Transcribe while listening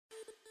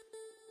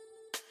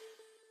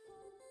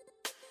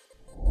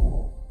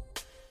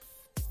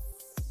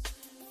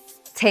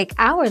Take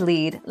our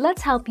lead,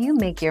 let's help you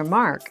make your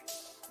mark.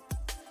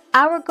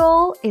 Our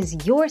goal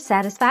is your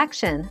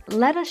satisfaction.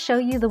 Let us show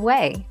you the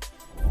way.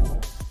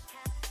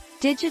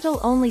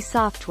 Digital-only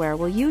software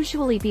will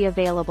usually be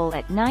available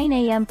at 9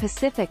 a.m.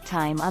 Pacific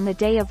Time on the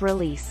day of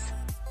release.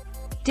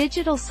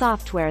 Digital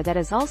software that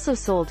is also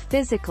sold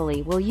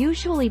physically will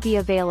usually be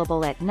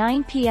available at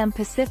 9 p.m.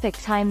 Pacific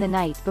Time the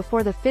night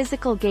before the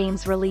physical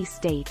game's release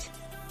date.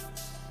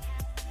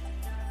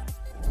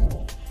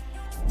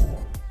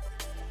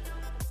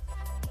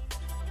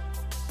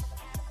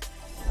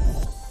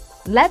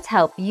 Let's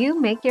help you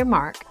make your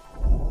mark.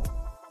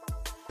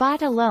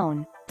 Bought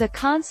alone, the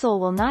console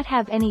will not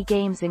have any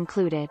games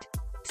included.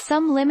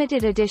 Some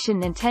limited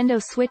edition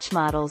Nintendo Switch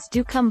models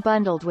do come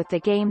bundled with the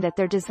game that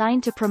they're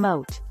designed to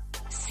promote.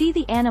 See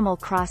the Animal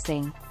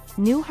Crossing,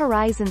 New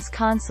Horizons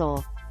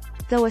console.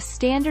 Though a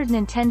standard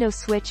Nintendo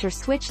Switch or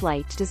Switch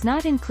Lite does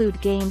not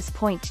include games.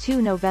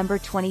 2 November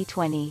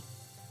 2020.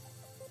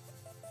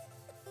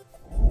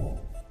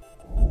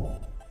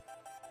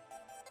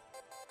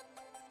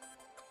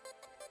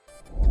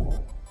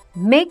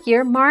 Make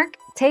your mark,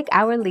 take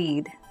our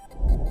lead.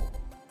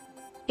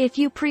 If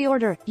you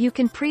pre-order, you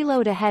can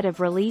preload ahead of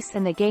release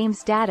and the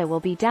game's data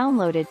will be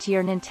downloaded to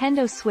your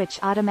Nintendo Switch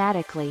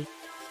automatically.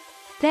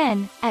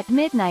 Then, at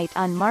midnight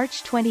on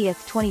March 20,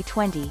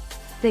 2020,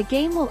 the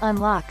game will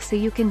unlock so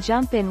you can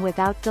jump in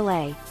without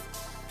delay.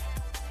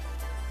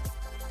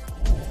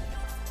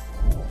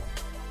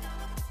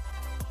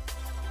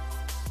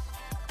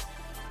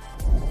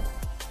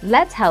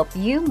 Let's help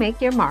you make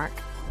your mark.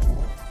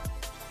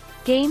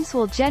 Games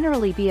will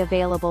generally be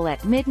available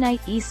at midnight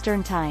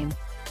Eastern Time.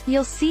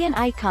 You'll see an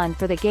icon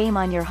for the game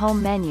on your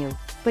home menu,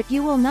 but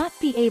you will not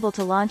be able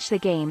to launch the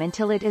game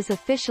until it is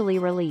officially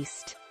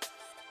released.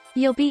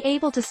 You'll be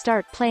able to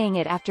start playing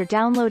it after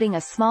downloading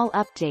a small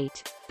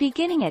update,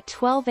 beginning at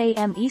 12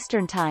 a.m.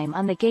 Eastern Time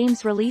on the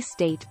game's release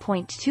date.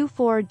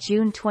 24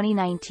 June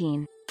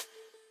 2019.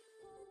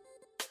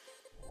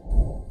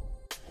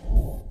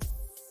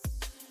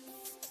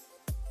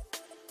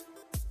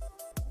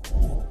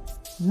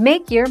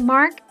 Make your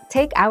mark,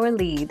 take our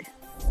lead.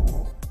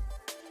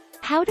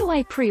 How do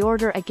I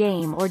pre-order a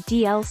game or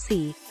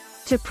DLC?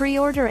 To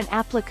pre-order an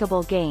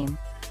applicable game,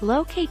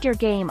 locate your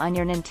game on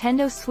your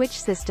Nintendo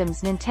Switch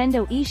system's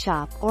Nintendo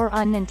eShop or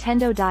on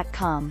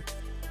Nintendo.com.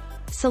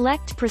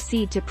 Select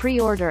Proceed to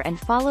pre-order and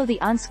follow the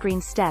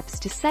on-screen steps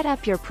to set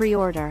up your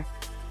pre-order.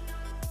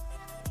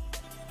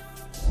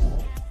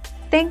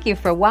 Thank you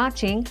for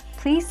watching.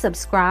 Please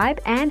subscribe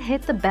and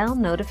hit the bell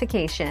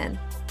notification.